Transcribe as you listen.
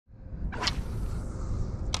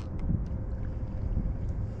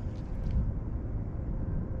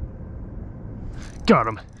Got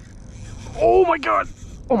him. Oh my god.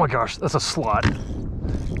 Oh my gosh, that's a slot.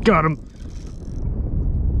 Got him.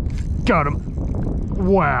 Got him.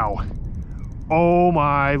 Wow. Oh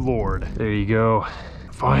my lord. There you go.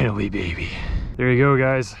 Finally, baby. There you go,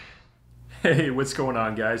 guys. Hey, what's going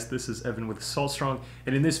on, guys? This is Evan with Saltstrong,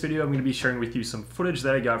 and in this video I'm going to be sharing with you some footage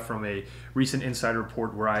that I got from a recent insider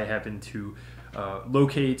report where I happened to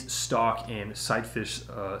locate, stalk, and sight fish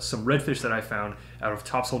some redfish that I found out of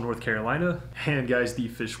Topsail, North Carolina. And guys, the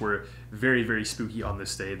fish were very, very spooky on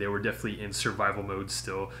this day. They were definitely in survival mode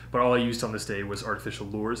still, but all I used on this day was artificial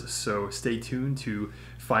lures, so stay tuned to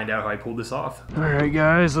find out how I pulled this off. Alright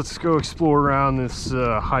guys, let's go explore around this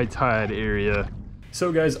high tide area.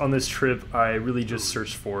 So guys, on this trip, I really just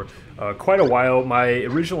searched for quite a while. My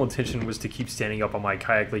original intention was to keep standing up on my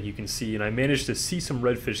kayak like you can see, and I managed to see some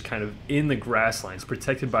redfish kind of in the grasslands,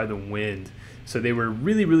 protected by the wind. So they were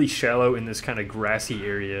really, really shallow in this kind of grassy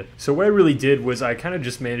area. So what I really did was I kind of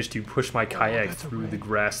just managed to push my kayak through the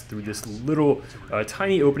grass, through this little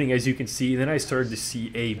tiny opening as you can see, and then I started to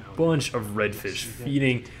see a bunch of redfish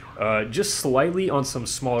feeding just slightly on some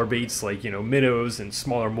smaller baits like, you know, minnows and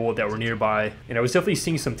smaller mullet that were nearby. And I was definitely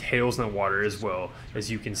seeing some tails in the water as well,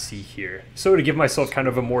 as you can see here. So to give myself kind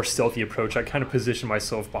of a more stealthy approach, I kind of positioned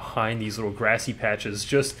myself behind these little grassy patches,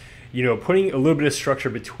 just, you know, putting a little bit of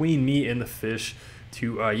structure between me and the fish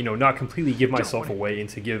to, you know, not completely give myself away and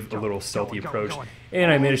to give a little stealthy approach.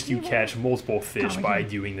 And I managed to catch multiple fish by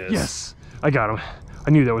doing this. Yes, I got him.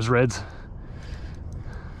 I knew that was reds.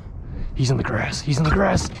 He's in the grass. He's in the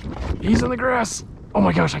grass. He's in the grass. Oh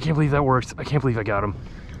my gosh, I can't believe that worked. I can't believe I got him.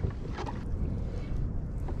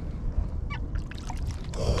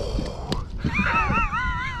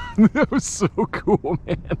 That was so cool,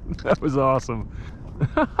 man. That was awesome.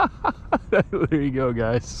 There you go,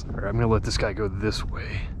 guys. All right, I'm gonna let this guy go this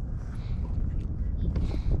way.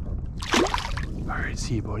 All right,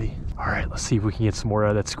 see you, buddy. All right, let's see if we can get some more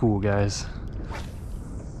out of that school, guys.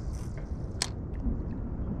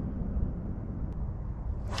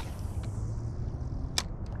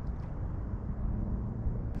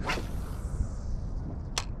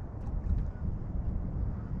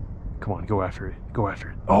 Come on, go after it. Go after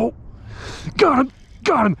it. Oh, got him.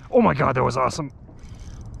 Got him. Oh my God, that was awesome.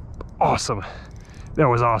 Awesome. That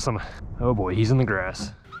was awesome. Oh boy, he's in the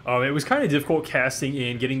grass. It was kind of difficult casting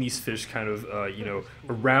and getting these fish kind of, you know,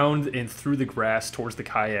 around and through the grass towards the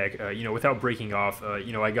kayak, you know, without breaking off.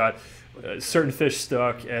 You know, I got certain fish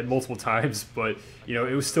stuck at multiple times, but, you know,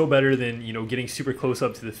 it was still better than, you know, getting super close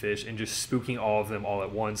up to the fish and just spooking all of them all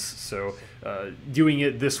at once. So doing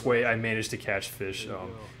it this way, I managed to catch fish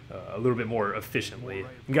a little bit more efficiently.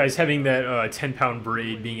 And guys, having that 10-pound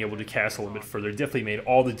braid, being able to cast a little bit further, definitely made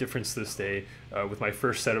all the difference this day. With my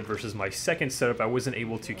first setup versus my second setup, I wasn't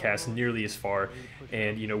able to cast nearly as far.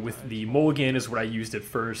 And, you know, with the mulligan is what I used at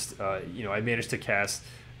first, you know, I managed to cast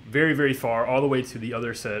very, very far, all the way to the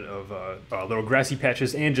other set of little grassy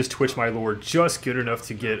patches, and just twitch my lure just good enough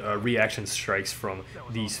to get reaction strikes from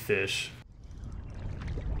these fish.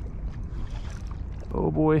 Oh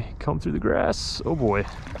boy, come through the grass. Oh boy.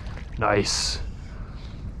 Nice.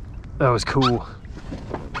 That was cool.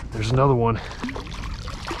 There's another one.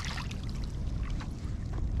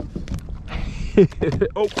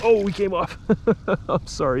 Oh, we came off. I'm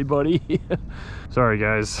sorry, buddy. Sorry,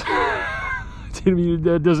 guys.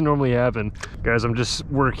 That doesn't normally happen. Guys, I'm just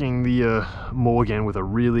working the mulligan with a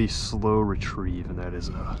really slow retrieve, and that is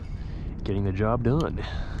getting the job done.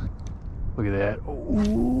 Look at that.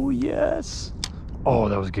 Oh, yes. Oh,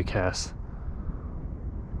 that was a good cast.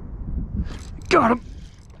 Got him!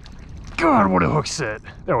 God, what a hook set.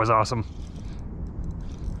 That was awesome.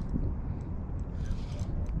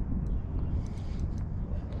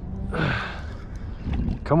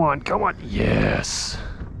 Come on, come on. Yes.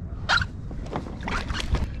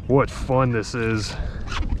 What fun this is.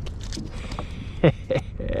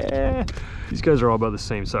 These guys are all about the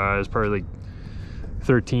same size, probably like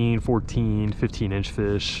 13, 14, 15-inch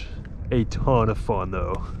fish. A ton of fun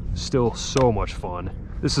though. Still so much fun.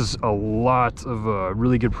 This is a lot of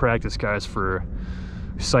really good practice, guys, for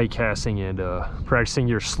sight casting and practicing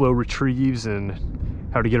your slow retrieves and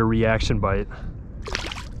how to get a reaction bite.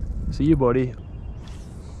 See you, buddy.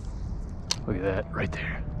 Look at that right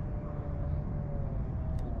there.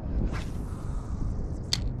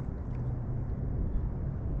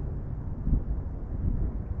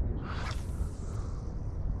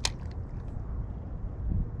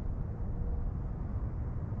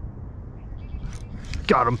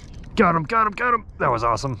 Got him, got him, got him, got him. That was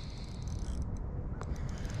awesome.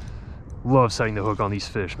 Love setting the hook on these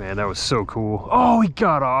fish, man. That was so cool. Oh, he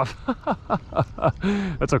got off.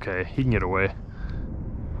 That's okay, he can get away.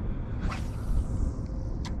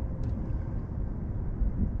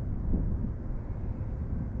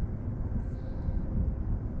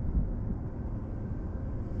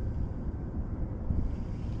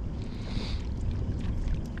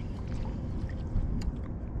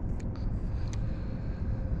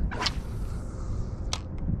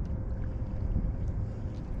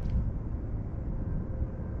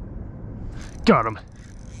 Got him.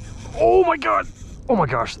 Oh my god. Oh my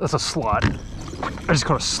gosh, that's a slot. I just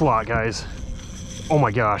caught a slot, guys. Oh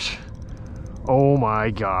my gosh. Oh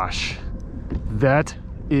my gosh. That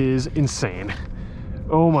is insane.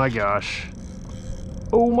 Oh my gosh.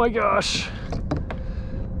 Oh my gosh.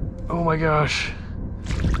 Oh my gosh.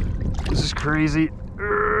 This is crazy.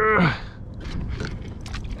 Urgh.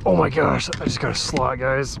 Oh my gosh, I just got a slot,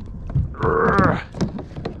 guys. Urgh.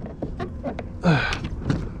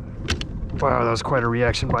 Wow, that was quite a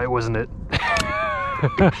reaction bite, wasn't it?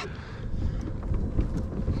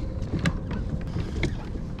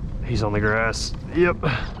 He's on the grass. Yep.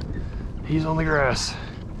 He's on the grass.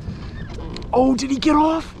 Oh, did he get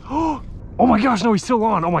off? Oh my gosh, no, he's still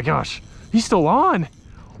on. Oh my gosh. He's still on.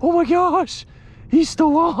 Oh my gosh. He's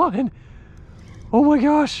still on. Oh my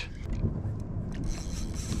gosh.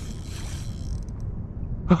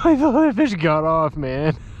 I thought that fish got off,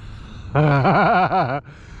 man. Oh,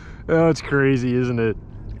 it's crazy, isn't it?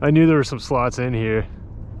 I knew there were some slots in here.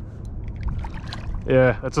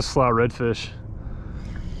 Yeah, that's a slot redfish.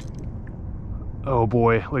 Oh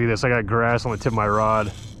boy, look at this. I got grass on the tip of my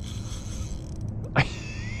rod.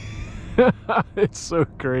 It's so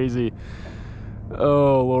crazy.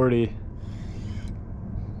 Oh lordy.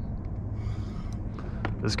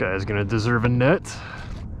 This guy is gonna deserve a net.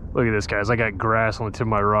 Look at this, guys. I got grass on the tip of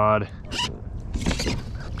my rod.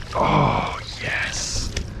 Oh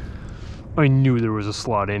yes. I knew there was a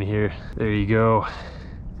slot in here. There you go.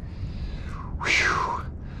 Whew.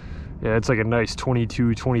 Yeah, it's like a nice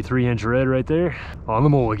 22, 23 inch red right there on the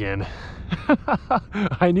mulligan.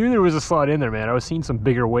 I knew there was a slot in there, man. I was seeing some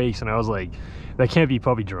bigger wakes and I was like, that can't be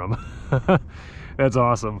puppy drum. That's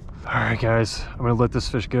awesome. All right, guys, I'm gonna let this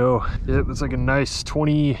fish go. Yep, it's like a nice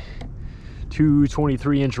 22,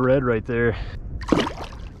 23 inch red right there.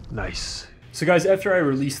 Nice. So guys, after I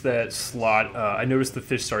released that slot, I noticed the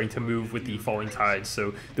fish starting to move with the falling tide.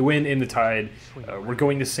 So the wind and the tide were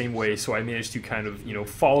going the same way. So I managed to kind of,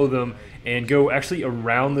 follow them and go actually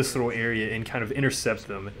around this little area and kind of intercept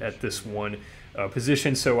them at this one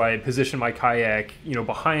position. So I positioned my kayak,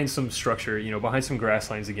 behind some structure, behind some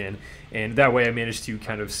grass lines again. And that way I managed to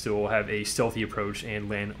kind of still have a stealthy approach and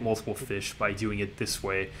land multiple fish by doing it this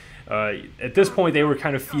way. At this point, they were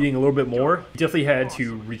kind of feeding a little bit more. You definitely had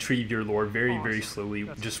to retrieve your lure very, very slowly,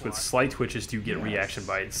 just with slight twitches to get reaction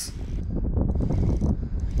bites.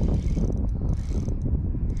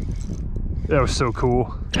 That was so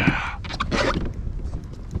cool.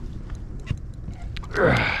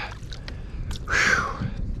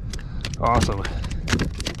 Awesome.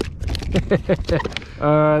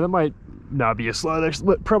 That might not be a slot,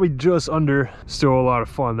 actually, probably just under. Still a lot of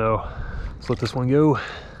fun though. Let's let this one go.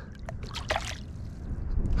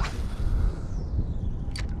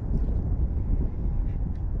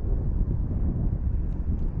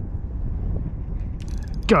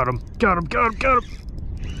 Got him, got him, got him, got him.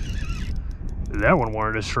 That one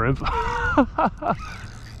wanted a shrimp.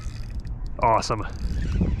 Awesome.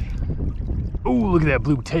 Oh, look at that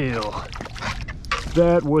blue tail.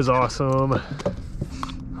 That was awesome.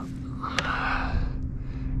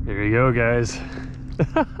 There you go, guys.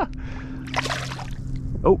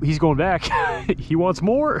 Oh, he's going back. He wants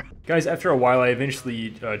more. Guys, after a while, I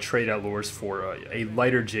eventually traded out lures for a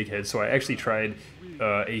lighter jig head. So I actually tried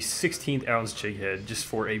a 16th ounce jig head just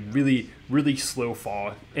for a really, really slow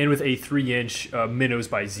fall. And with a 3-inch minnows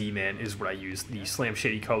by Z-Man is what I used, the Slam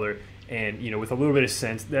Shady color. And, with a little bit of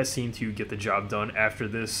scent, that seemed to get the job done after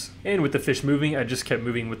this. And with the fish moving, I just kept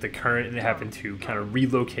moving with the current, and it happened to kind of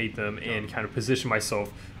relocate them and kind of position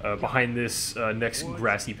myself behind this next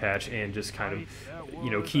grassy patch and just kind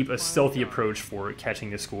of, keep a stealthy approach for catching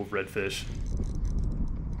this school of redfish.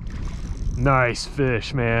 Nice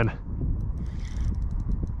fish, man.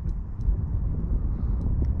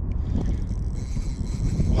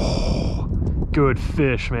 Oh, good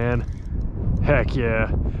fish, man. Heck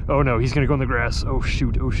yeah. Oh no, he's gonna go in the grass. Oh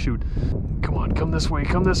shoot, oh shoot. Come on, come this way,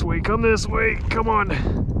 come this way, come this way, come on.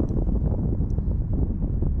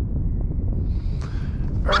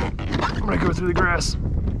 All right, I'm gonna go through the grass.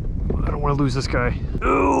 I don't want to lose this guy.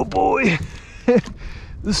 Oh boy.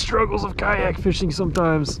 The struggles of kayak fishing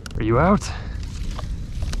sometimes. Are you out?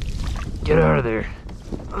 Get out of there.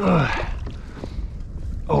 Ugh.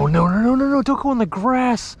 Oh no, no, no, no, no, don't go in the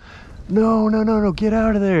grass. No, no, no, no, get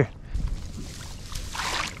out of there.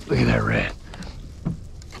 Look at that red.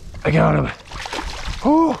 I got him.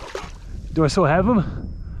 Oh, do I still have him?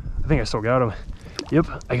 I think I still got him. Yep,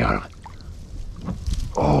 I got him.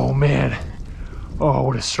 Oh man. Oh,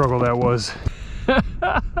 what a struggle that was.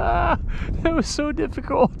 That was so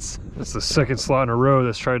difficult. That's the second slot in a row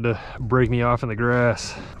that's tried to break me off in the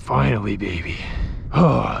grass. Finally, baby.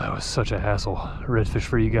 Oh, that was such a hassle. Redfish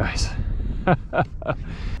for you guys.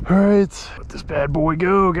 Alright, let this bad boy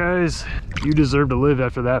go, guys. You deserve to live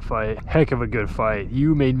after that fight. Heck of a good fight.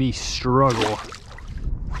 You made me struggle.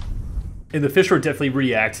 And the fish were definitely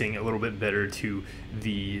reacting a little bit better to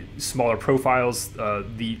the smaller profiles.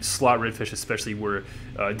 The slot redfish especially were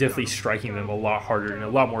definitely striking them a lot harder and a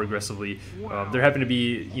lot more aggressively. There happened to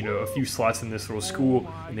be, you know, a few slots in this little school,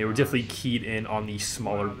 and they were definitely keyed in on the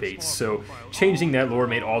smaller baits. So changing that lure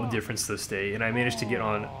made all the difference this day, and I managed to get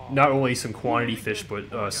on not only some quantity fish,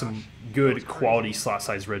 but some good quality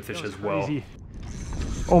slot-sized redfish as well.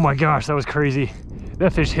 Oh my gosh, that was crazy.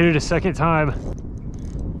 That fish hit it a second time.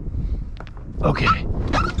 Okay,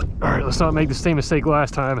 all right, let's not make the same mistake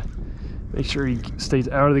last time. Make sure he stays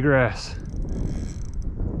out of the grass.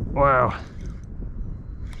 Wow.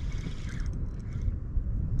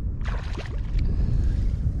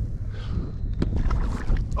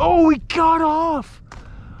 Oh, he got off.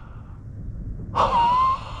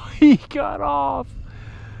 He got off.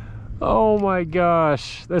 Oh my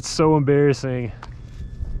gosh, that's so embarrassing.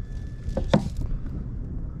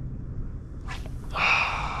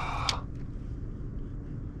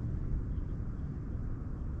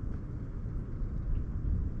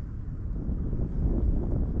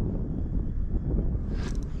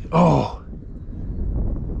 Oh,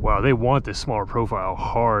 wow, they want this smaller profile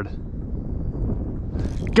hard.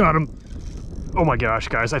 Got him. Oh my gosh,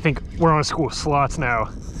 guys, I think we're on a school of slots now.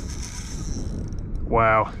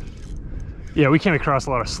 Wow. Yeah, we came across a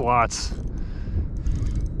lot of slots.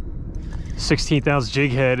 16th ounce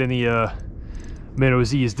jig head in the Minnow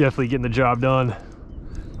Z is definitely getting the job done.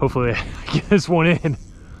 Hopefully I get this one in.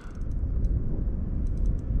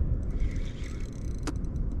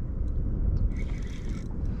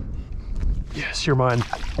 Yes, you're mine.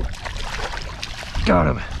 Got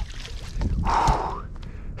him.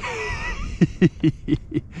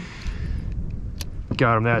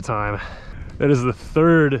 Got him that time. That is the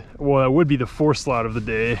third, well, that would be the fourth slot of the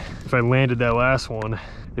day if I landed that last one.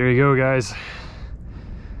 There you go, guys.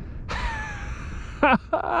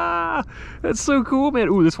 That's so cool, man.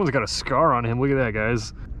 Ooh, this one's got a scar on him. Look at that,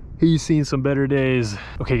 guys. He's seen some better days.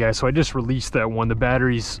 Okay, guys, so I just released that one. The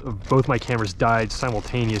batteries of both my cameras died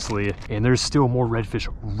simultaneously, and there's still more redfish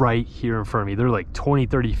right here in front of me. They're like 20,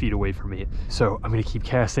 30 feet away from me. So I'm gonna keep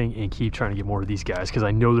casting and keep trying to get more of these guys because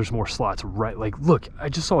I know there's more slots right, like, look, I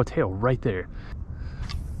just saw a tail right there.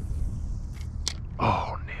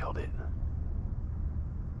 Oh, nailed it.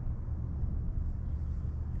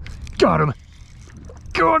 Got him.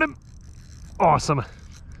 Got him. Awesome.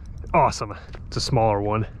 Awesome. It's a smaller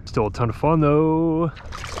one. Still a ton of fun though.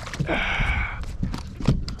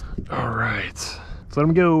 All right, let's let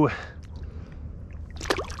them go.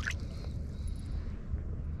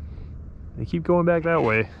 They keep going back that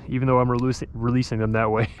way, even though I'm releasing them that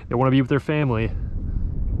way. They want to be with their family.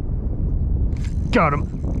 Got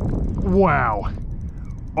him. Wow.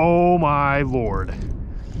 Oh my Lord.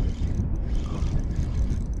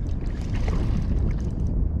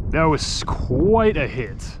 That was quite a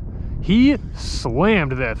hit. He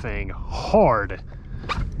slammed that thing hard.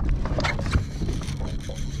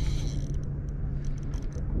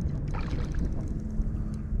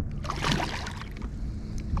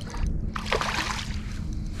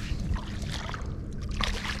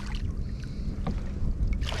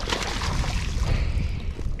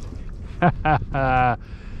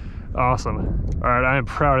 Awesome. All right, I am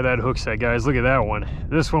proud of that hook set, guys. Look at that one.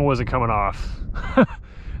 This one wasn't coming off.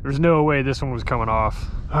 There's no way this one was coming off.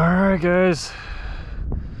 All right, guys.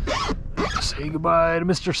 Say goodbye to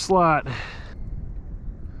Mr. Slot.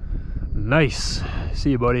 Nice.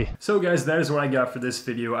 See you, buddy. So guys, that is what I got for this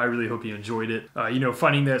video. I really hope you enjoyed it. You know,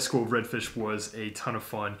 finding that school of redfish was a ton of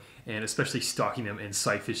fun, and especially stalking them and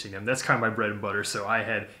sight fishing them. That's kind of my bread and butter, so I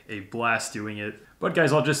had a blast doing it. But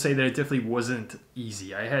guys, I'll just say that it definitely wasn't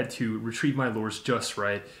easy. I had to retrieve my lures just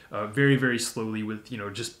right, very, very slowly with, you know,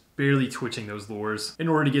 just barely twitching those lures in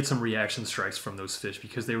order to get some reaction strikes from those fish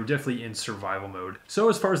because they were definitely in survival mode. So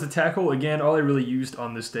as far as the tackle, again, all I really used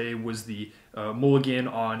on this day was the mulligan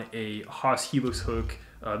on a Haas Helix hook.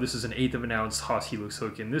 This is an 1/8 of an ounce Haas Helix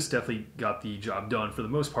hook, and this definitely got the job done for the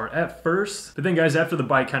most part at first. But then guys, after the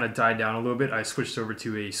bite kind of died down a little bit, I switched over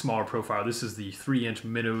to a smaller profile. This is the 3-inch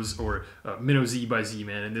Minnows, or Minnow Z by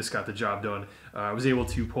Z-Man, and this got the job done. I was able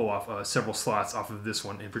to pull off several slots off of this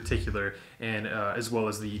one in particular, and as well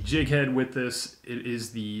as the jig head with this. It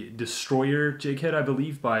is the Destroyer jig head, I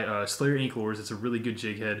believe, by Slayer Ink Lures. It's a really good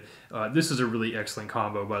jig head. This is a really excellent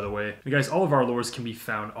combo, by the way. And guys, all of our lures can be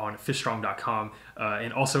found on fishstrong.com, and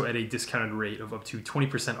and also at a discounted rate of up to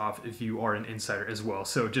 20% off if you are an insider as well.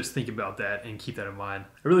 So just think about that and keep that in mind.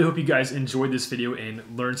 I really hope you guys enjoyed this video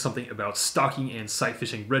and learned something about stocking and sight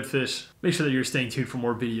fishing redfish. Make sure that you're staying tuned for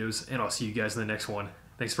more videos, and I'll see you guys in the next one.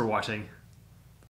 Thanks for watching.